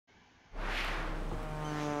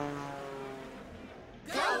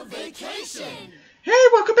Vacation! Hey,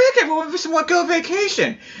 welcome back everyone for some more Go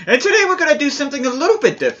Vacation! And today we're gonna do something a little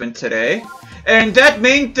bit different today. And that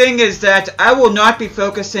main thing is that I will not be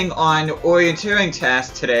focusing on orienteering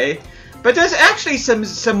tasks today. But there's actually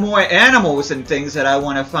some more animals and things that I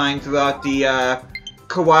want to find throughout the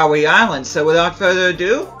Kawaii Island. So without further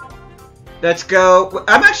ado, let's go.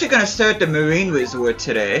 I'm actually gonna start the Marine Resort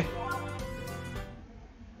today.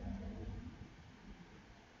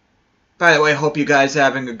 By the way, hope you guys are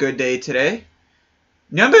having a good day today.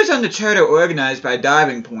 Numbers on the chart are organized by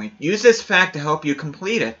diving point. Use this fact to help you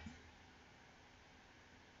complete it.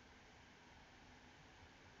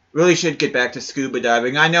 Really should get back to scuba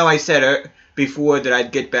diving. I know I said before that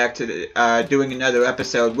I'd get back to doing another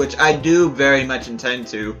episode, which I do very much intend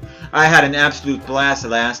to. I had an absolute blast the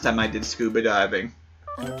last time I did scuba diving.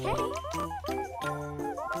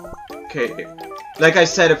 Okay. Like I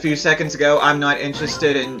said a few seconds ago, I'm not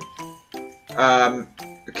interested in...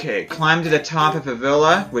 okay, climb to the top of a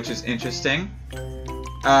villa, which is interesting.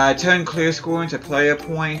 Turn clear score into player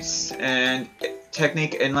points and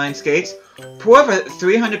technique inline skates. Pull off a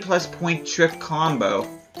 300 plus point trick combo.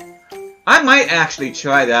 I might actually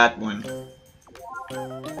try that one.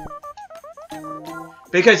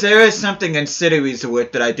 Because there is something in City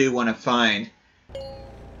Resort that I do want to find.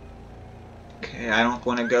 Okay, I don't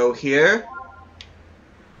want to go here.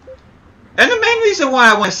 And the main reason why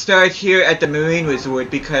I want to start here at the Marine Resort,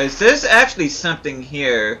 because there's actually something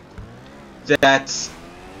here that,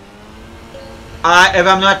 if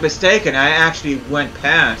I'm not mistaken, I actually went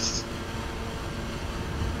past.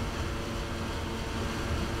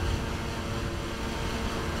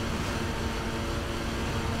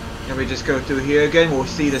 Can we just go through here again? We'll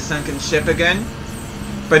see the sunken ship again.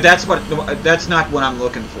 But that's not what I'm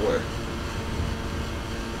looking for.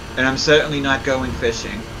 And I'm certainly not going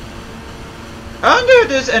fishing. I wonder if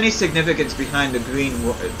there's any significance behind the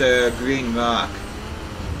green rock.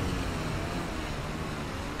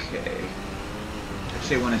 Okay.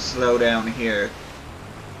 Actually want to slow down here.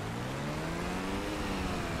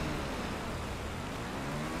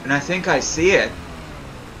 And I think I see it.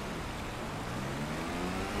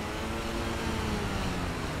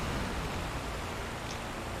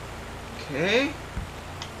 Okay.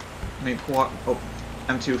 Let me pull up. Oh,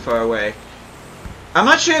 I'm too far away. I'm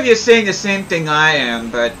not sure if you're saying the same thing I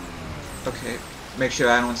am, but... Okay, make sure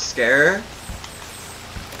I don't scare her.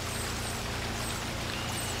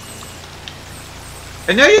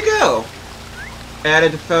 And there you go!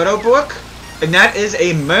 Added a photo book. And that is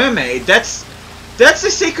a mermaid. That's the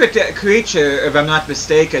secret creature, if I'm not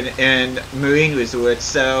mistaken, in Marine Resort.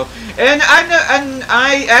 So, and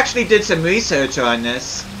I actually did some research on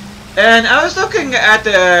this. And I was looking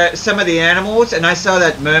at some of the animals, and I saw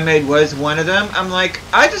that mermaid was one of them. I'm like,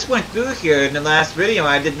 I just went through here in the last video.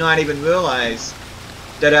 I did not even realize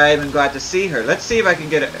that I even got to see her. Let's see if I can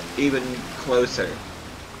get even closer.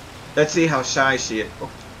 Let's see how shy she is. Oh,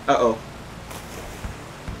 uh-oh.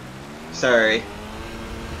 Sorry.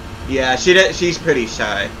 Yeah, she's pretty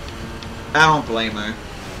shy. I don't blame her.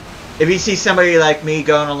 If you see somebody like me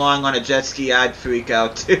going along on a jet ski, I'd freak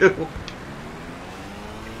out too.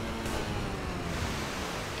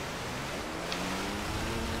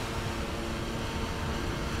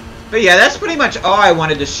 But yeah, that's pretty much all I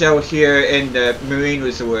wanted to show here in the Marine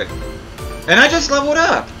Resort. And I just leveled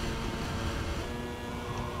up!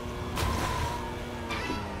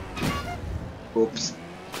 Oops.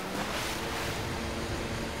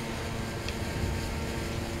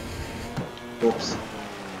 Oops.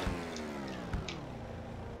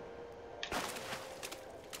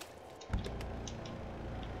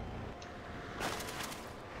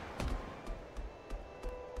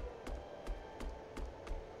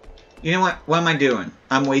 You know what? What am I doing?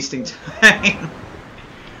 I'm wasting time.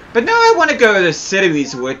 But now I want to go to the City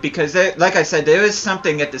Resort because, like I said, there is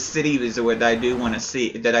something at the City Resort that I do want to see,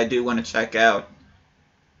 that I do want to check out.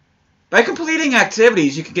 By completing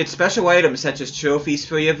activities, you can get special items such as trophies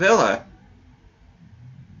for your villa.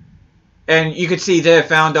 And you can see there,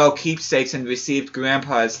 found all keepsakes and received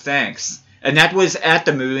Grandpa's thanks. And that was at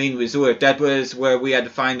the Marine Resort. That was where we had to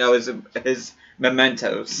find all his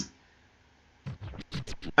mementos.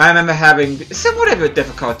 I remember having somewhat of a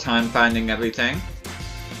difficult time finding everything.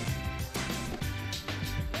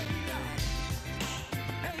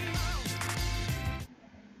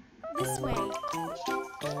 This way.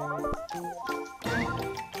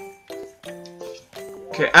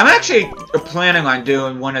 Okay, I'm actually planning on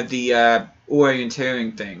doing one of the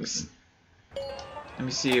orienteering things. Let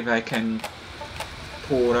me see if I can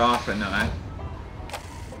pull it off or not.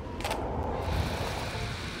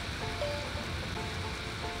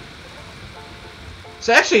 It's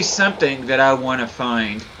actually something that I want to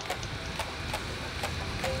find.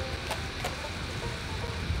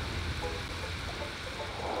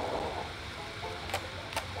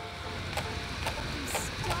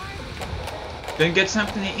 Then get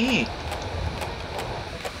something to eat.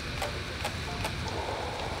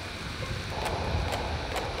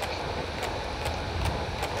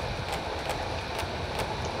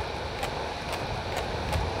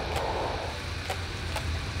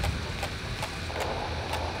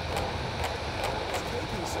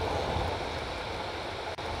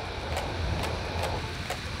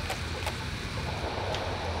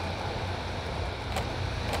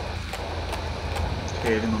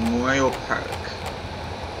 Okay, the Memorial Park.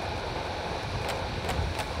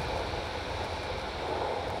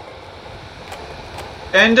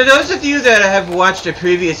 And to those of you that have watched a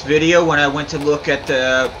previous video when I went to look at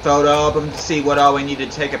the photo album to see what all we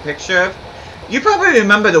needed to take a picture of, you probably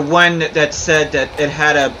remember the one that said that it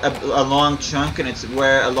had a long trunk and it's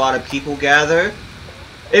where a lot of people gather.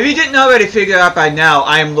 If you didn't already figure out by now,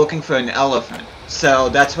 I am looking for an elephant. So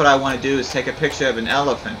that's what I want to do, is take a picture of an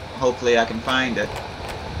elephant. Hopefully I can find it.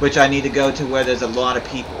 Which I need to go to where there's a lot of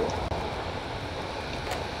people.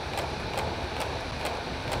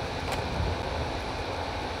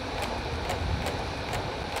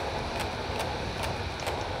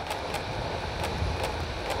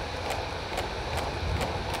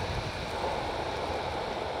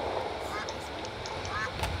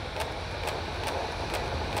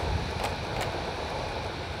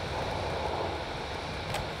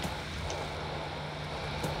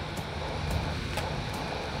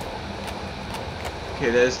 Okay,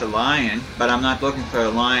 there's the lion, but I'm not looking for a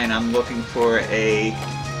lion, I'm looking for a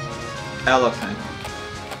elephant.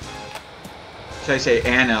 Should I say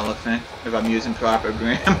an elephant, if I'm using proper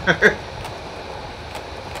grammar?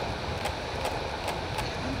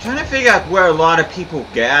 I'm trying to figure out where a lot of people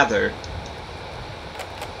gather.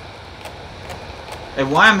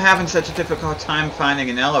 And why I'm having such a difficult time finding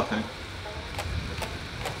an elephant.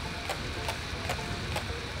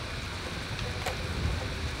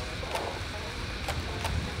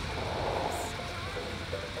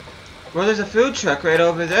 Well, there's a food truck right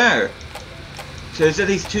over there. So there's at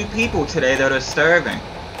least 2 people today that are starving.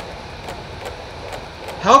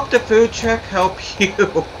 Help the food truck help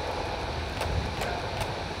you.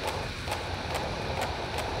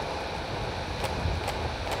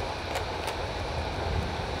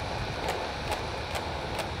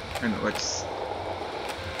 And what's...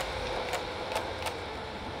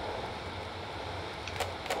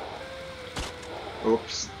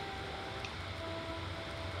 Oops.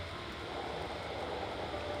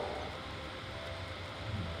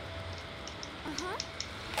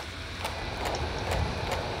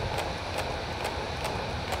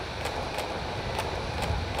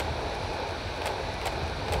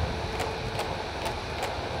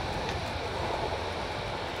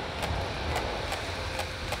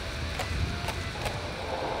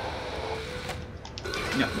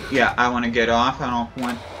 No, yeah, I want to get off. I don't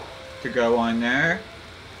want to go on there.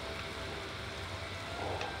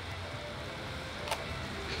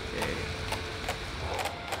 Okay.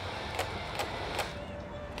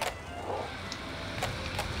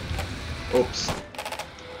 Oops.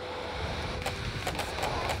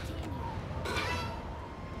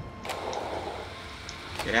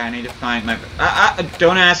 Yeah, I need to find my...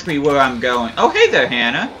 don't ask me where I'm going. Oh, hey there,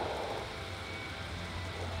 Hannah.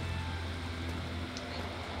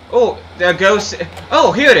 Oh, there goes...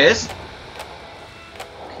 Oh, here it is!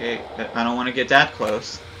 Okay, I don't want to get that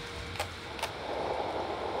close.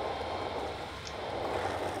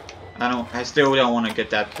 I still don't want to get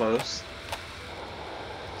that close.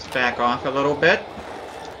 Let's back off a little bit.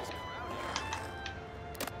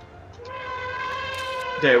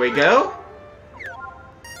 There we go.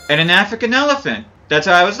 And an African elephant. That's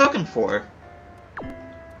what I was looking for.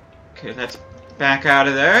 Okay, let's back out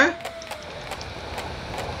of there.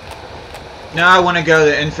 Now I want to go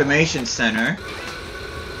to the information center.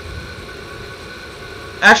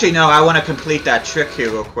 Actually, no, I want to complete that trick here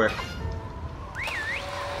real quick.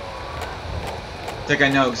 I think I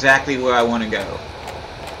know exactly where I want to go.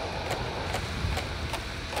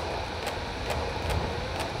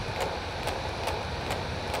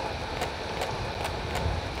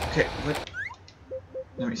 Okay, what?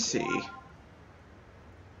 Let me see.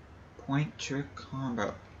 Point trick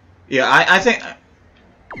combo. Yeah, I think...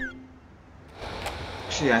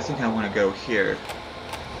 Actually, I think I want to go here.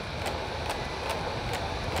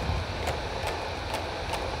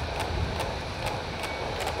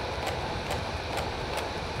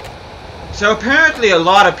 So apparently a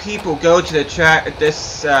lot of people go to the Track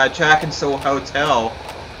and Soul Hotel,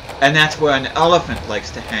 and that's where an elephant likes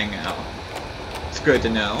to hang out. It's good to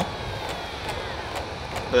know.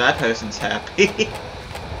 Well, that person's happy.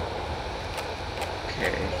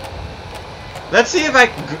 Okay. Let's see if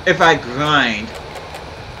I grind.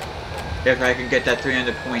 If I can get that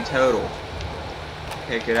 300 point total.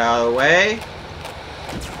 Okay, get out of the way.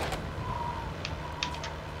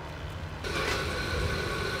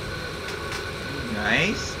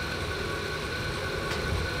 Nice.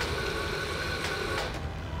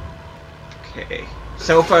 Okay.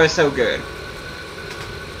 So far, so good.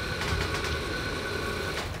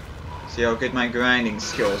 See how good my grinding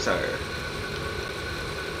skills are.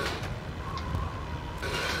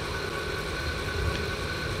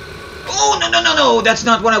 Oh, no, no, no, no! That's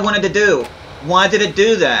not what I wanted to do! Why did it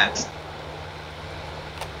do that?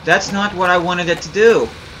 That's not what I wanted it to do.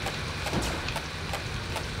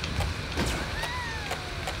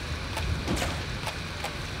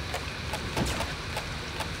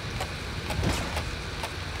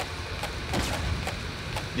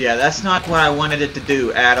 Yeah, that's not what I wanted it to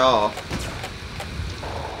do at all.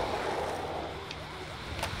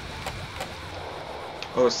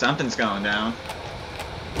 Oh, something's going down.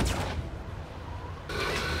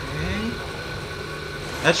 Okay.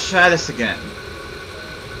 Let's try this again.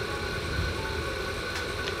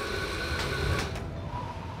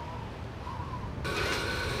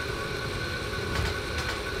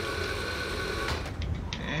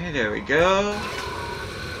 Okay, there we go.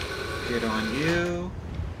 Get on you.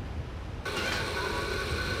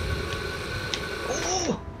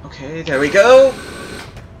 Oh! Okay, there we go.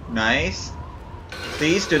 Nice.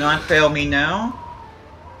 Please do not fail me now.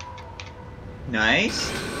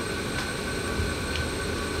 Nice.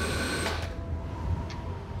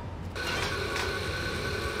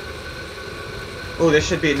 Oh, this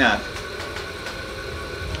should be enough.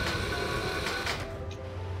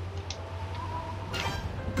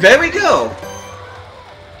 There we go!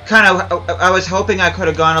 I was hoping I could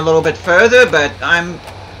have gone a little bit further, but I'm...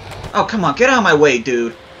 Oh, come on, get out of my way,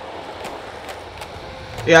 dude.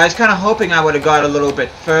 Yeah, I was kind of hoping I would have got a little bit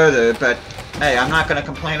further, but hey, I'm not going to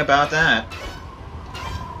complain about that.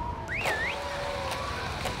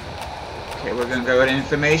 Okay, we're going to go to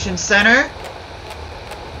Information Center.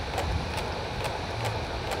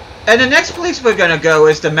 And the next place we're going to go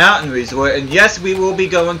is the Mountain Resort, and yes, we will be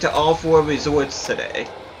going to all 4 resorts today.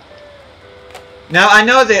 Now, I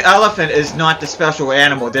know the elephant is not the special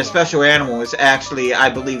animal. The special animal is actually, I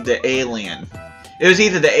believe, the alien. It was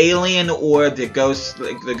either the alien or the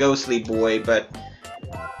ghostly boy, but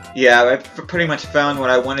yeah, I pretty much found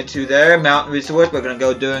what I wanted to there. Mountain Resort, we're gonna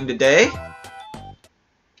go during the day.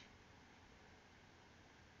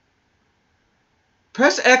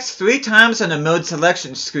 Press X 3 times on the mode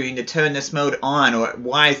selection screen to turn this mode on, or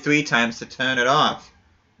Y 3 times to turn it off.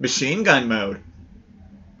 Machine gun mode.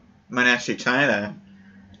 Might actually try that.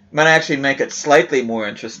 Might actually make it slightly more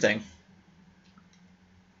interesting.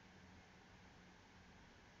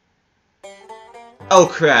 Oh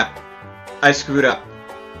crap. I screwed up.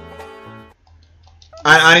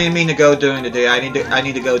 I didn't mean to go during the day. I need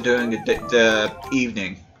to go during the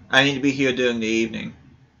evening. I need to be here during the evening.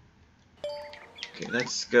 Okay,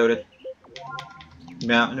 let's go to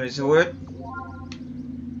Mountain Resort.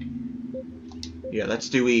 Yeah, let's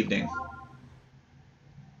do evening.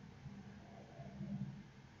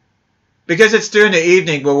 Because it's during the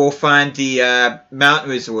evening where we'll find the Mountain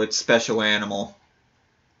Resort special animal.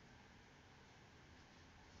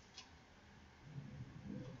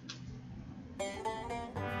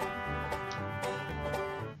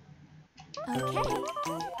 Okay.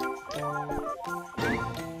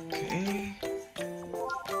 Okay.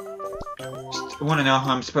 Just want to know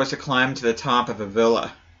how I'm supposed to climb to the top of a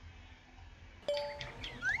villa.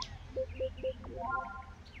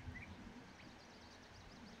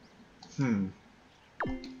 Come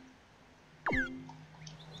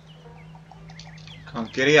on,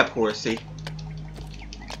 giddy up, horsey. Wait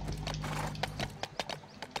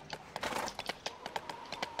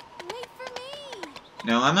for me.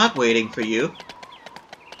 No, I'm not waiting for you.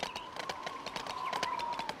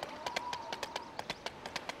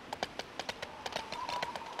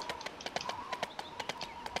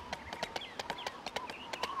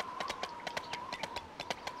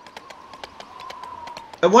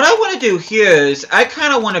 And what I want to do here is, I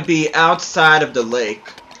kind of want to be outside of the lake.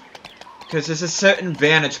 Because there's a certain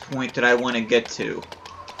vantage point that I want to get to.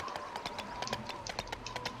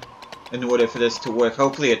 In order for this to work.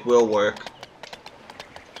 Hopefully it will work.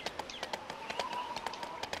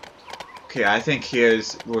 Okay, I think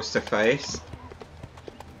here's will suffice.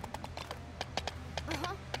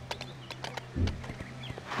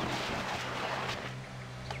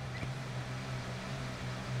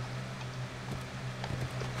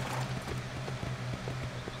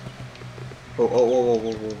 Whoa.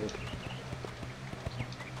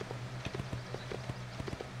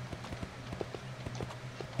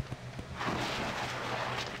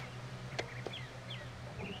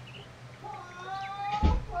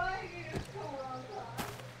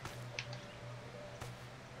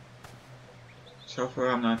 So far,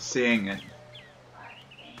 I'm not seeing it.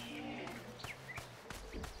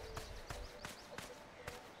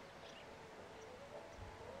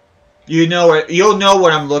 You know it. You'll know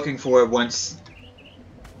what I'm looking for once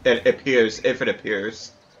it appears, if it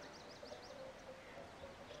appears.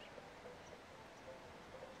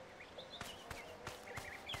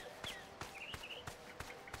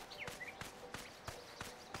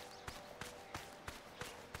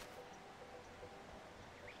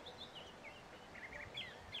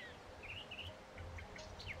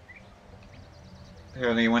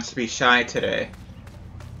 Apparently, he wants to be shy today.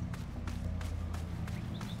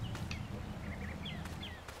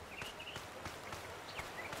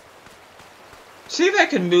 See if I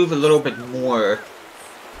can move a little bit more.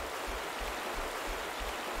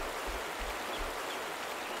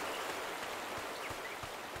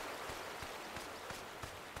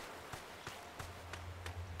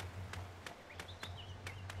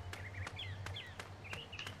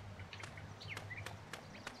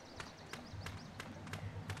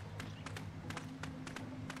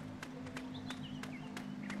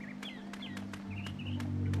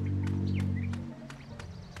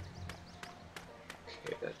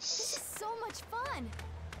 Okay, This is so much fun.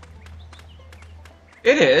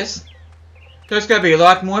 It is. There's gonna be a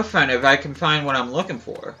lot more fun if I can find what I'm looking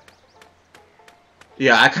for.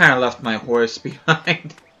 Yeah, I kind of left my horse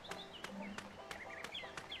behind.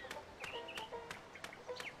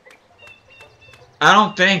 I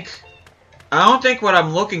don't think what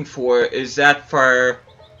I'm looking for is that far.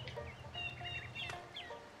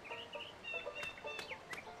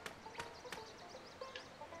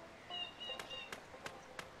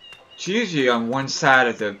 It's usually on one side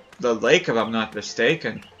of the lake, if I'm not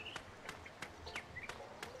mistaken.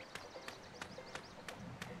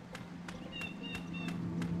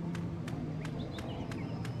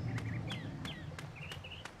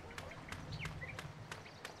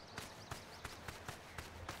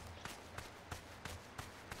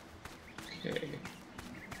 Okay.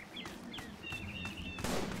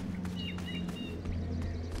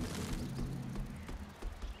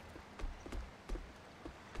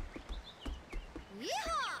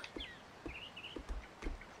 Yeehaw!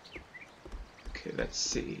 Okay, let's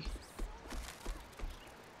see.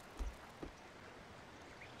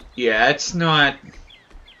 Yeah, it's not...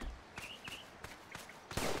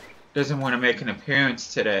 Doesn't want to make an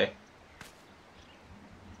appearance today.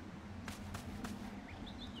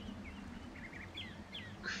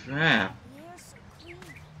 Crap. The air's so clean.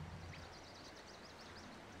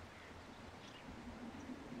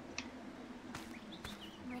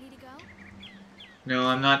 Ready to go? No,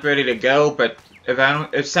 I'm not ready to go, but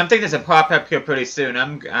if something doesn't pop up here pretty soon,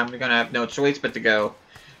 I'm gonna have no choice but to go,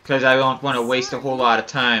 because I don't want to waste a whole lot of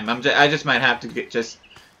time. I just might have to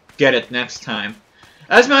get it next time.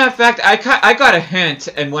 As a matter of fact, I got a hint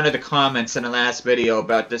in one of the comments in the last video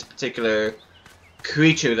about this particular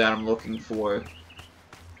creature that I'm looking for,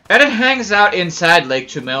 and it hangs out inside Lake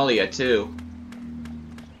Tremelia too.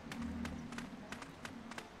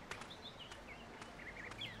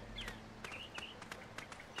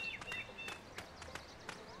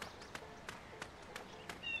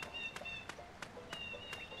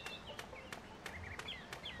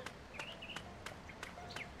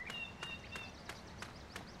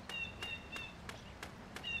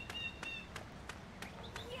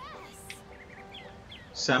 Yes!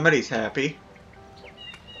 Somebody's happy.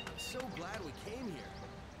 I'm so glad we came here.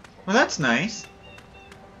 Well, that's nice.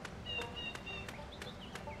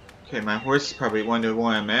 Okay, my horse is probably wondering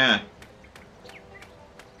where I'm at.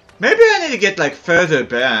 Maybe I need to get, like, further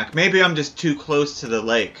back. Maybe I'm just too close to the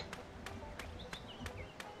lake.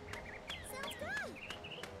 Sounds good.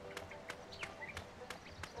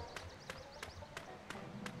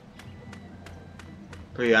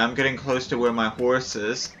 But yeah, I'm getting close to where my horse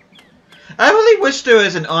is. I really wish there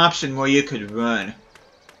was an option where you could run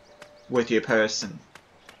with your person.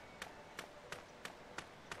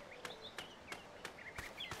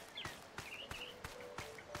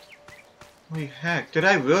 Holy heck, did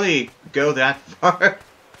I really go that far?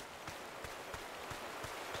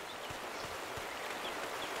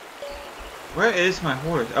 Where is my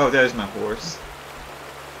horse? Oh, there's my horse.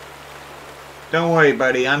 Don't worry,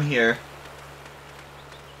 buddy, I'm here.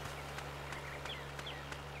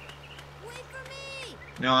 Wait for me!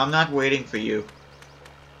 No, I'm not waiting for you.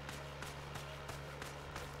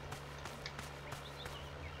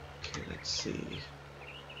 Okay, let's see.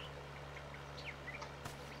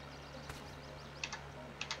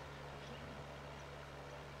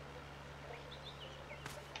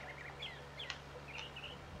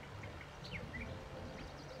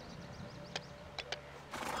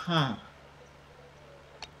 Huh.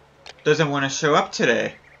 doesn't want to show up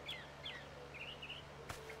today.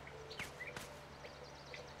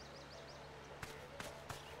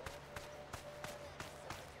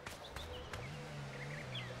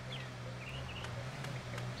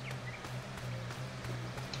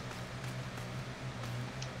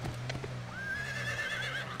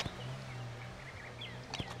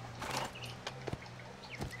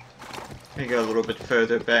 We go a little bit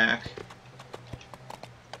further back.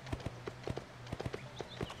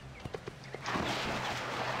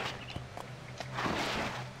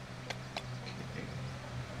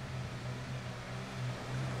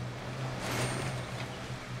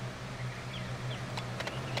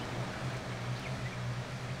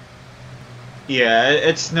 Yeah,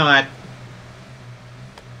 it's not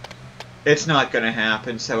gonna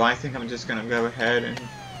happen, so I think I'm just gonna go ahead and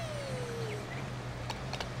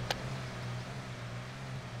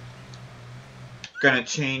gonna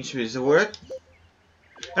change resort.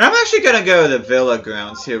 And I'm actually gonna go to the villa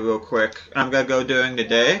grounds here real quick. I'm gonna go during the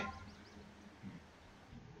day.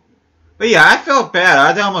 But yeah, I felt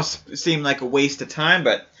bad. It almost seemed like a waste of time,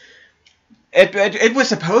 but it was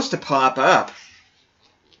supposed to pop up.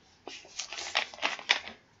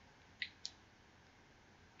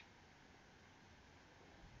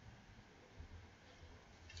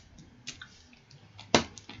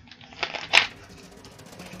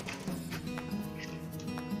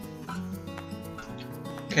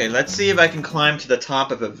 Okay, let's see if I can climb to the top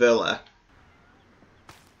of a villa.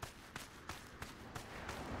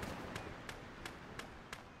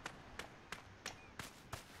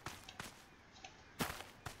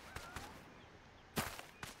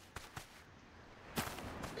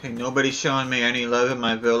 Okay, nobody's showing me any love in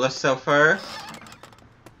my villa so far.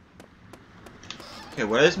 Okay,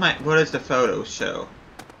 what does the photo show?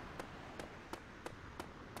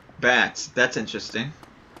 Bats, that's interesting.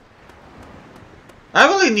 I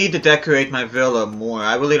really need to decorate my villa more.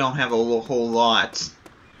 I really don't have a whole lot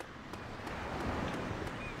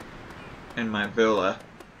in my villa.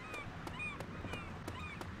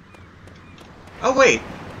 Oh wait,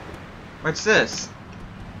 what's this?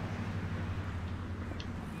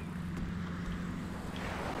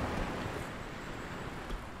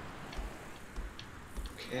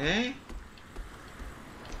 Okay.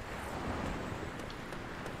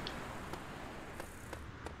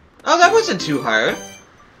 Oh, that wasn't too hard.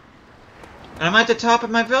 And I'm at the top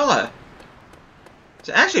of my villa. It's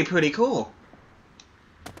actually pretty cool.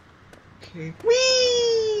 Okay.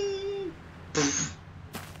 Whee! Poof.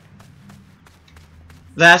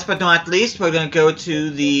 Last but not least, we're gonna go to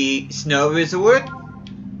the snow resort.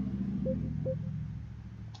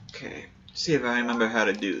 Okay, see if I remember how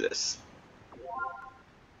to do this.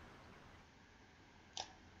 I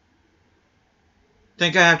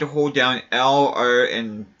think I have to hold down L, R,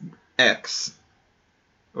 and X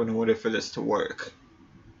in order for this to work.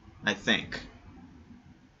 I think.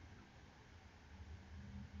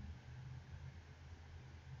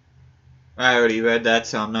 I already read that,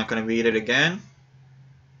 so I'm not going to read it again.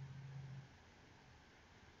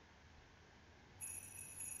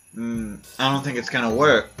 I don't think it's going to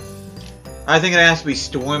work. I think it has to be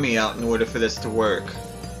stormy out in order for this to work.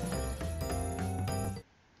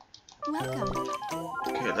 Welcome.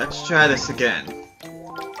 Okay, let's try this again.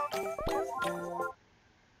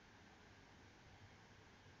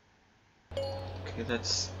 Okay,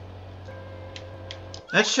 let's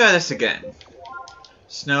try this again.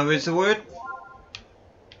 Snow resort.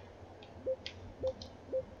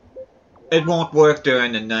 It won't work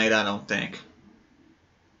during the night, I don't think.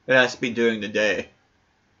 It has to be during the day.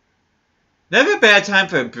 Never a bad time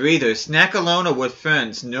for a breather. Snack alone or with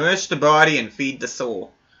friends. Nourish the body and feed the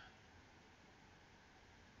soul.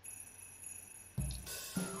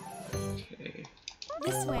 Okay.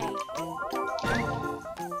 This way.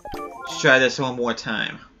 Let's try this one more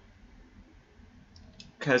time.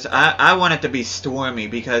 Because I want it to be stormy,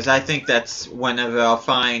 because I think that's whenever I'll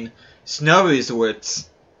find Snow Resort's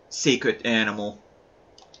secret animal.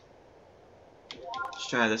 Let's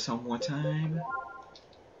try this one more time.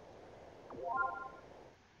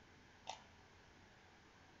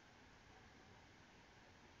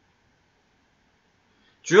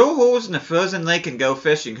 Drill holes in the frozen lake and go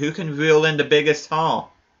fishing. Who can reel in the biggest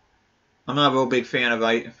haul? I'm not a real big fan of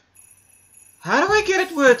it. How do I get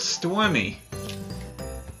it where it's stormy?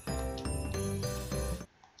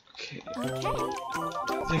 Okay.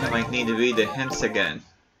 I think I might need to read the hints again.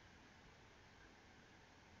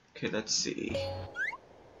 Okay, let's see.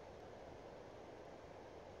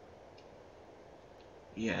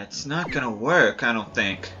 Yeah, it's not gonna work, I don't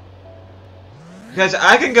think. Because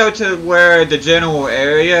I can go to where the general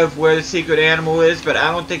area of where the secret animal is, but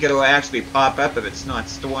I don't think it'll actually pop up if it's not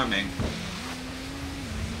storming.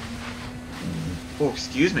 Oh,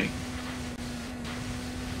 excuse me.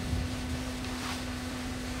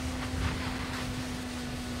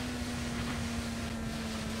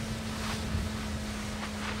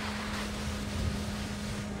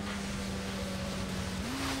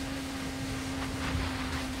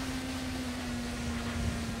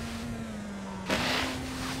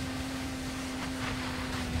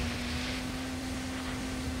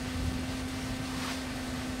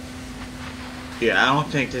 Yeah, I don't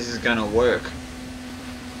think this is gonna work.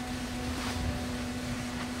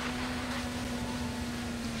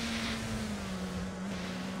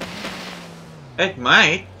 It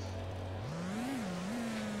might.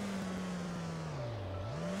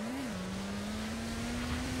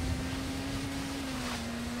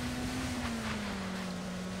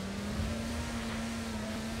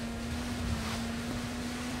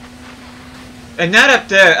 And that up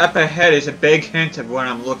there, up ahead, is a big hint of what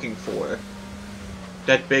I'm looking for.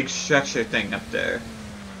 That big structure thing up there.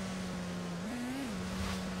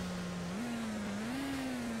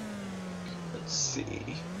 Let's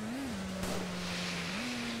see.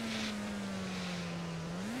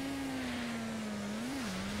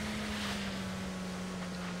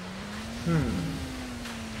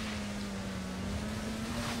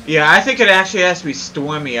 Yeah, I think it actually has to be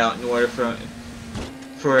stormy out in order for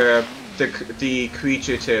the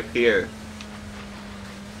creature to appear.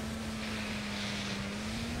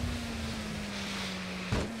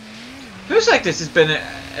 Feels like this has been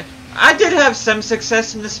I did have some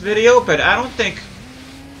success in this video, but I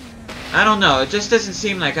don't know, it just doesn't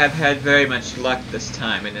seem like I've had very much luck this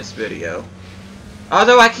time in this video.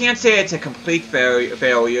 Although I can't say it's a complete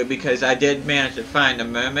failure, because I did manage to find the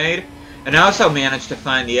mermaid, and I also managed to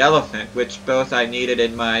find the elephant, which both I needed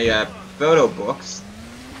in my photo books.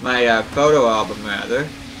 My photo album, rather.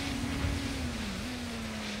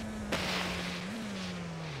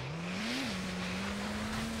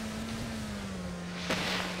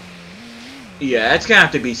 Yeah, it's gonna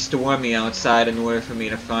have to be stormy outside in order for me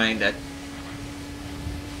to find it.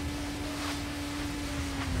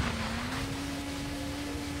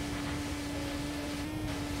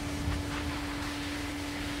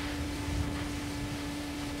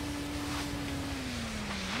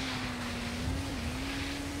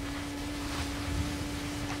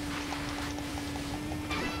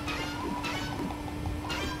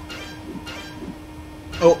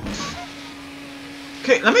 Oh.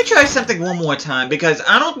 Okay, let me try something one more time, because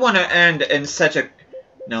I don't want to end in such a...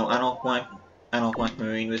 No, I don't want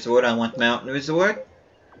Marine Resort, I want Mountain Resort.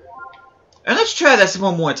 And let's try this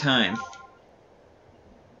one more time.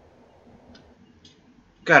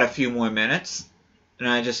 Got a few more minutes. And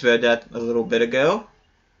I just read that a little bit ago.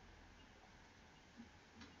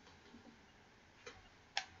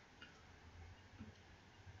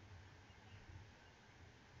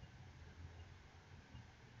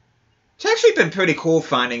 It's actually been pretty cool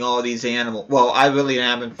finding all these animals. Well, I really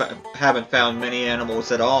haven't found many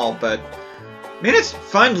animals at all, but I mean, it's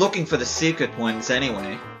fun looking for the secret ones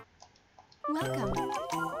anyway. Welcome.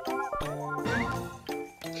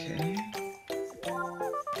 Okay.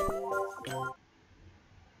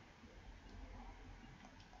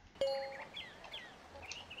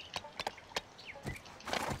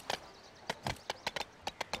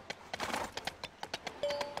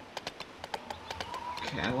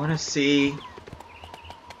 Okay, I want to see...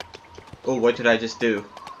 Oh, what did I just do?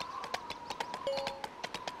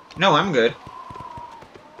 No, I'm good.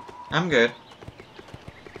 I'm good.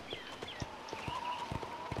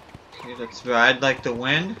 Okay, let's ride like the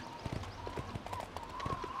wind.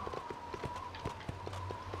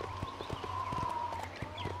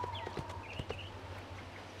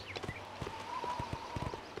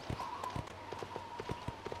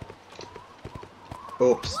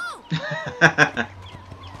 Oops.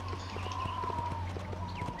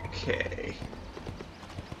 Okay.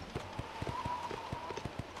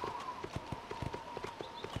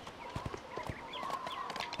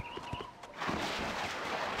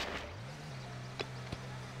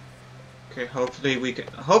 Okay,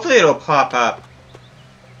 hopefully it'll pop up.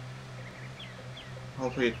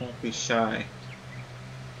 Hopefully it won't be shy.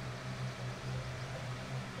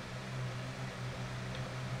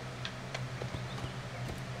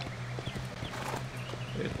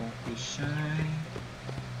 It won't be shy.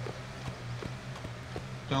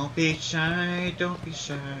 Don't be shy, don't be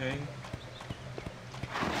shy.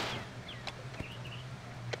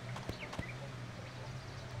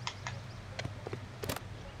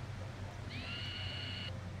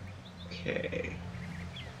 Okay.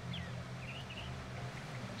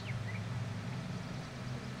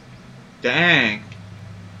 Dang.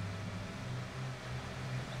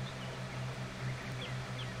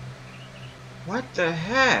 What the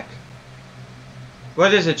heck?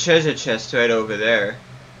 Well, there's a treasure chest right over there.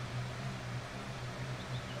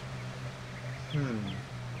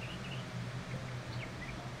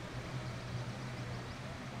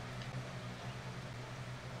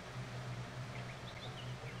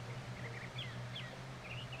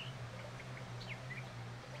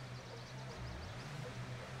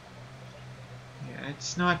 Yeah,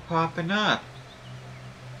 it's not popping up.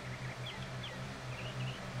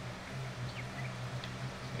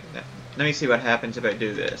 Let me see what happens if I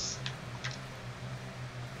do this.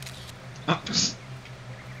 Oh.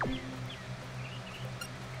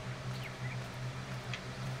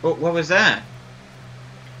 What was that?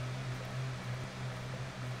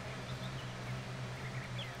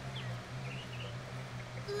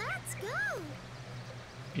 Let's go.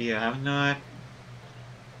 Yeah, I'm not...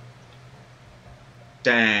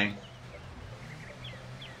 Dang.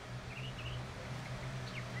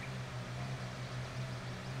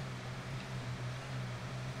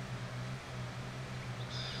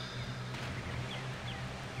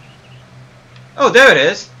 Oh, there it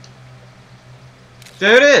is.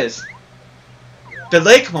 There it is. The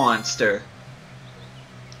lake monster.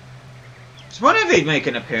 Just wonder if he'd make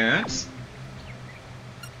an appearance.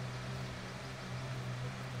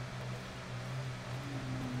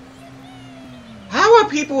 How are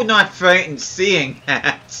people not frightened seeing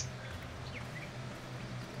that?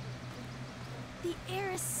 The air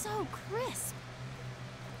is so crisp.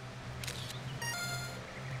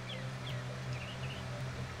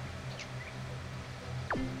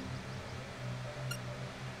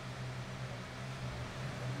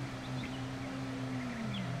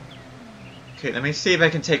 Okay, let me see if I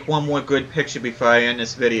can take one more good picture before I end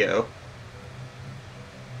this video.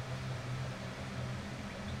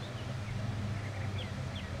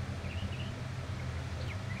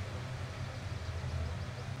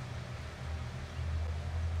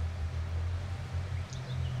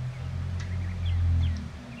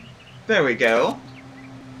 There we go.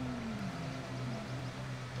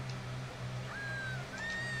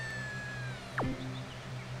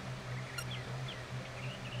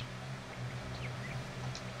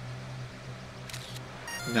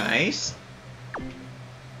 Nice.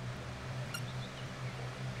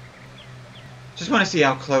 Just want to see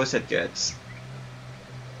how close it gets.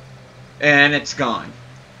 And it's gone.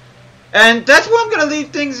 And that's where I'm gonna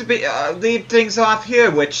leave things off here,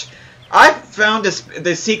 which I found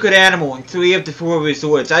the secret animal in 3 of the 4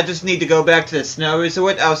 resorts. I just need to go back to the snow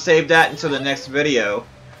resort. I'll save that until the next video.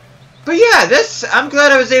 But yeah, I'm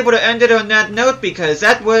glad I was able to end it on that note, because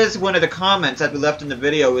that was one of the comments that we left in the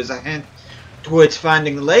video, was a hint towards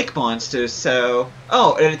finding the lake monsters. So,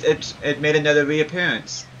 oh, it made another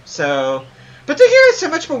reappearance. So, but thank you guys so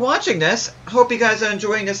much for watching this. Hope you guys are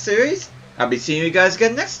enjoying this series. I'll be seeing you guys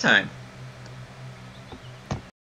again next time.